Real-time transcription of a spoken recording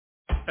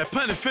At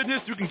Planet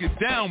Fitness, you can get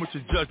down with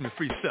your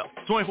judgment-free self.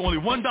 Join for only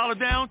 $1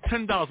 down,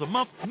 $10 a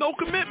month, no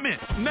commitment.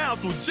 Now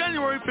through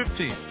January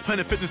 15th,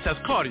 Planet Fitness has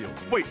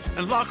cardio, weights,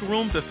 and locker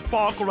rooms that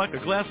sparkle like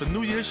a glass of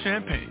New Year's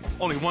champagne.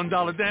 Only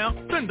 $1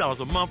 down,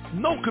 $10 a month,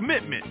 no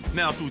commitment.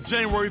 Now through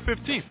January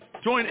 15th.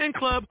 Join in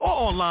club or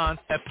online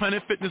at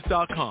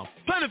planetfitness.com.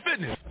 Planet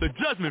Fitness, the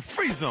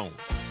judgment-free zone.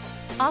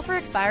 Offer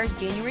expires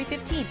January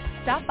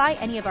 15th. Stop by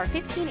any of our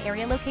 15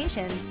 area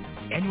locations.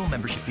 Annual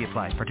membership fee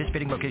applies.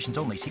 Participating locations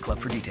only. See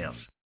club for details.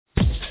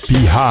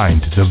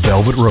 Behind the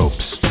Velvet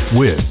Ropes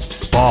with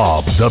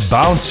Bob the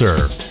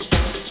Bouncer.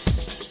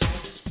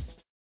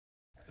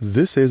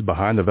 This is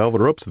Behind the Velvet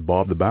Ropes with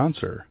Bob the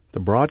Bouncer, the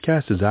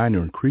broadcast designed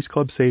to increase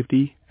club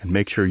safety and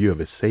make sure you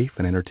have a safe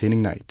and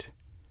entertaining night.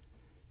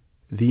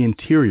 The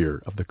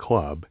interior of the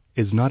club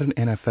is not an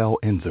NFL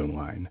end zone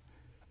line.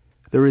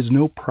 There is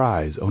no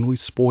prize, only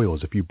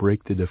spoils if you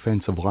break the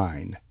defensive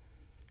line.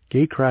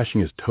 Gate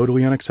crashing is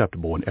totally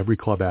unacceptable in every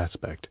club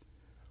aspect.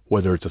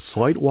 Whether it's a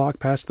slight walk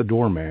past the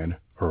doorman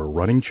or a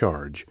running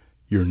charge,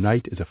 your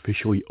night is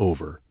officially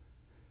over.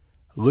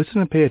 Listen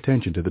and pay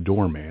attention to the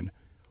doorman.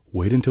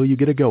 Wait until you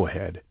get a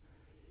go-ahead.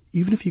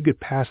 Even if you get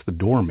past the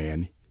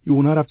doorman, you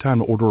will not have time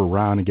to order a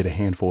round and get a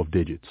handful of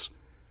digits.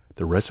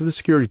 The rest of the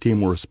security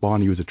team will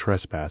respond to you as a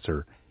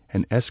trespasser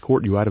and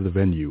escort you out of the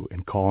venue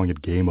and calling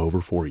it game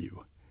over for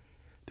you.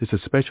 This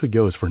especially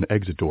goes for an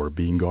exit door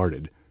being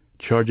guarded.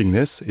 Charging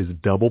this is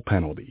double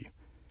penalty.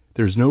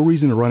 There's no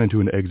reason to run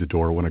into an exit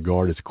door when a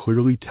guard is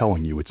clearly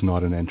telling you it's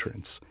not an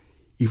entrance,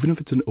 even if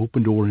it's an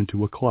open door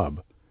into a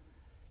club.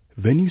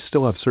 Venues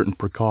still have certain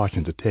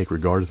precautions to take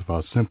regardless of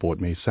how simple it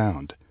may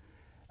sound.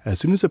 As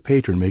soon as a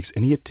patron makes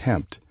any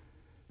attempt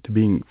to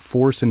being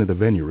forced into the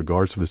venue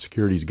regardless of the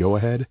security's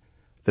go-ahead,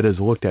 that is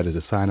looked at as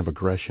a sign of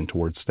aggression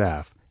towards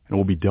staff and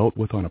will be dealt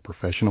with on a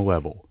professional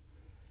level.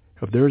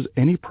 If there is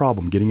any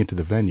problem getting into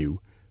the venue,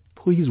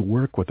 please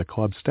work with the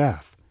club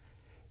staff.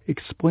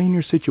 Explain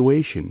your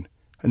situation,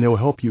 and they will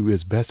help you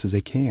as best as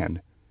they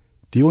can.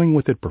 Dealing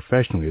with it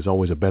professionally is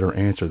always a better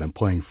answer than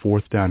playing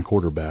fourth down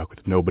quarterback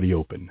with nobody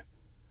open.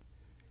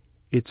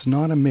 It's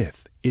not a myth.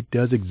 It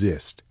does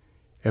exist.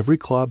 Every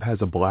club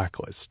has a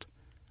blacklist.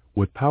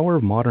 With power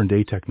of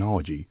modern-day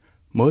technology,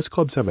 most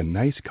clubs have a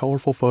nice,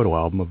 colorful photo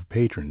album of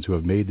patrons who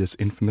have made this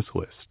infamous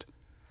list.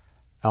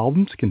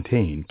 Albums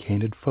contain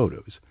candid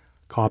photos,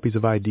 copies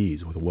of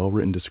IDs with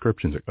well-written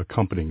descriptions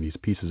accompanying these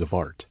pieces of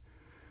art.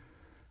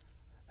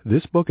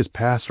 This book is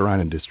passed around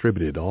and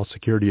distributed to all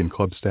security and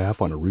club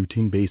staff on a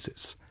routine basis.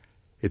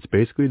 It's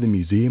basically the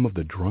museum of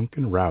the drunk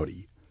and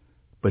rowdy.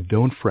 But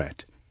don't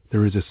fret,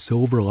 there is a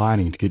silver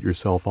lining to get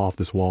yourself off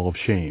this wall of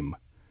shame.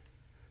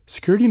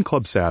 Security and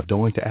club staff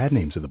don't like to add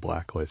names to the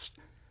blacklist.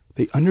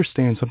 They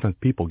understand sometimes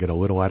people get a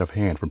little out of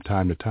hand from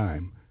time to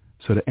time,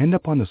 so to end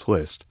up on this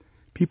list,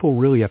 people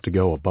really have to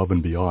go above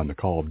and beyond the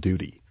call of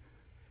duty.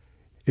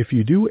 If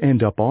you do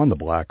end up on the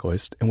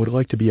blacklist and would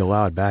like to be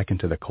allowed back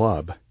into the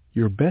club,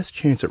 your best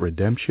chance at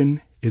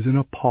redemption is an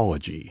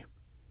apology.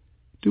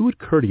 Do it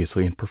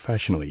courteously and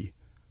professionally.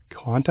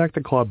 Contact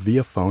the club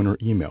via phone or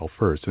email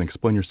first and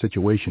explain your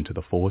situation to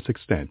the fullest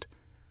extent.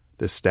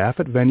 The staff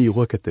at venue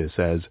look at this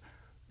as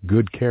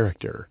good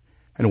character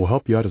and will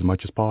help you out as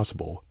much as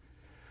possible.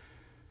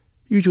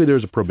 Usually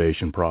there's a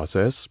probation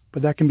process,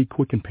 but that can be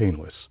quick and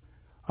painless.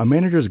 A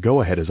manager's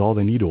go-ahead is all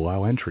they need to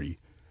allow entry.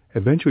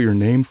 Eventually your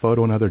name,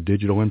 photo, and other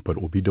digital input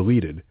will be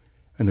deleted,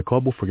 and the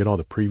club will forget all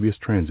the previous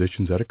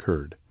transitions that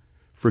occurred.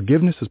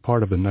 Forgiveness is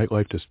part of the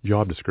nightlife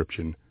job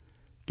description.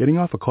 Getting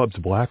off a club's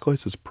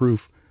blacklist is proof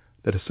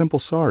that a simple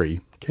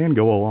sorry can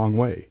go a long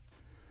way.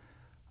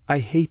 I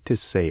hate to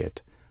say it,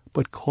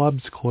 but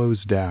clubs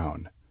close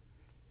down.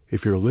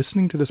 If you're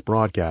listening to this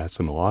broadcast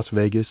in Las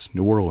Vegas,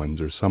 New Orleans,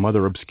 or some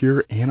other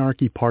obscure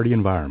anarchy party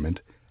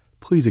environment,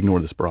 please ignore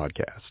this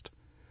broadcast.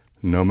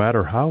 No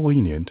matter how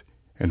lenient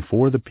and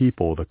for the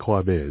people the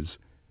club is,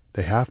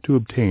 they have to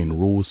obtain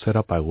rules set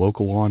up by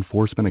local law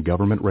enforcement and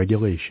government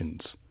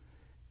regulations.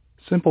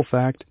 Simple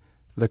fact,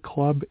 the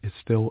club is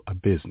still a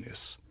business.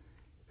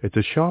 It's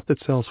a shop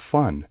that sells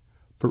fun,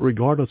 but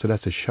regardless it has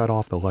to shut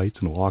off the lights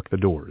and lock the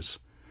doors.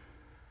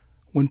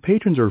 When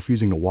patrons are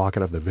refusing to walk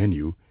out of the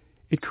venue,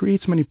 it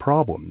creates many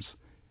problems.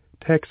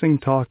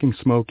 Texting, talking,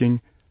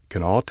 smoking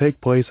can all take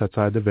place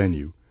outside the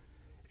venue.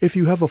 If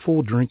you have a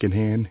full drink in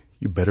hand,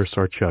 you better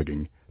start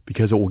chugging,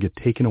 because it will get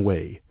taken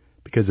away,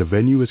 because the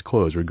venue is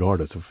closed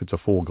regardless if it's a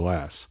full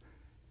glass.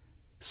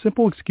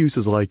 Simple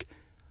excuses like,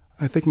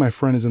 I think my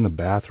friend is in the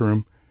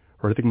bathroom,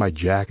 or I think my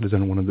jacket is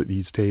on one of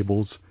these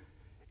tables,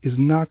 is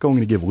not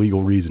going to give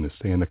legal reason to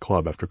stay in the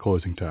club after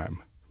closing time.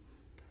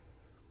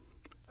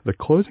 The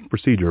closing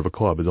procedure of a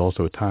club is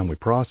also a timely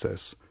process.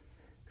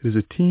 It is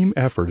a team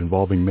effort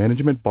involving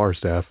management, bar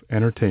staff,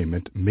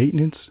 entertainment,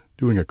 maintenance,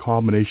 doing a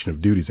combination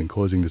of duties in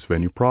closing this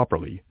venue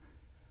properly.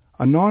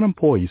 A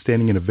non-employee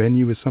standing in a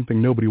venue is something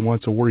nobody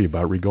wants to worry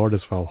about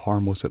regardless of how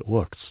harmless it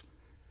looks.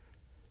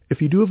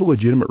 If you do have a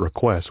legitimate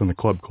request when the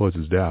club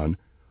closes down,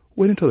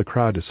 wait until the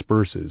crowd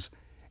disperses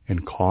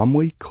and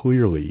calmly,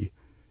 clearly,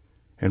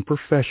 and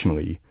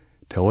professionally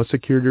tell a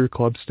security or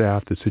club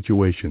staff the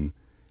situation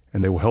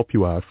and they will help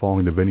you out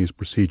following the venue's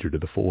procedure to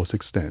the fullest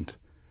extent.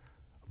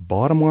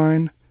 Bottom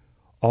line,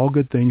 all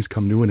good things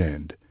come to an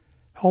end.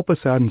 Help us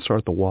out and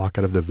start the walk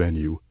out of the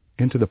venue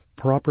into the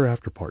proper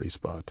after-party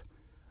spot.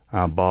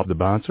 I'm Bob the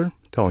Bouncer,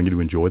 telling you to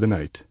enjoy the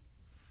night.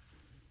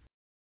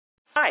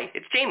 Hi,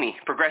 it's Jamie,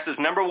 Progressive's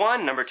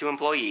 #1, #2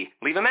 employee.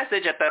 Leave a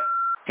message at the...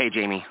 Hey,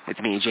 Jamie. It's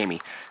me, Jamie.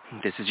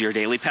 This is your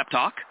daily pep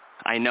talk.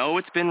 I know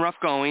it's been rough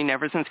going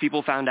ever since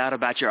people found out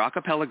about your a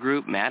cappella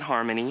group, Mad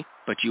Harmony,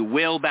 but you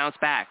will bounce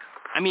back.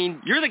 I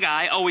mean, you're the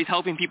guy always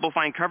helping people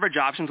find coverage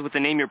options with the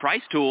Name Your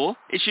Price tool.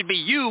 It should be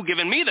you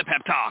giving me the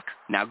pep talk.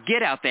 Now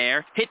get out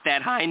there, hit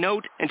that high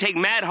note, and take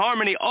Mad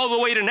Harmony all the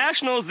way to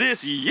nationals this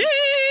year!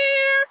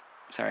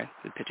 Sorry,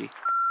 it's pitchy.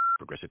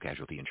 Progressive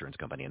Casualty Insurance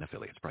Company and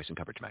Affiliates. Price and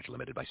coverage match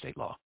limited by state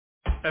law.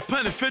 At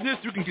Planet Fitness,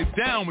 you can get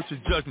down with your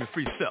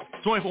judgment-free self.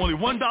 Join for only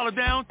 $1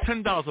 down,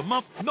 $10 a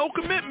month, no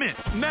commitment.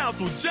 Now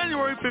through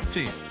January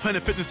 15th,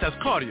 Planet Fitness has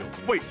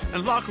cardio, weights,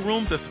 and locker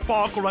rooms that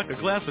sparkle like a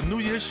glass of New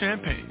Year's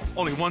champagne.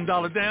 Only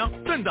 $1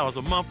 down, $10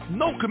 a month,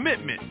 no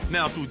commitment.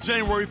 Now through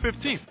January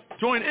 15th.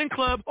 Join in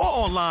club or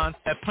online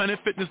at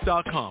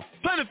planetfitness.com.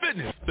 Planet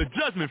Fitness, the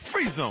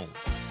judgment-free zone.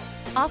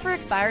 Offer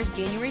expires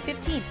January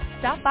 15th.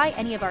 Stop by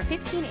any of our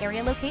 15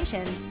 area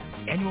locations.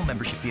 Annual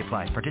membership fee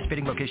applies.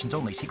 Participating locations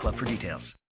only. See club for details.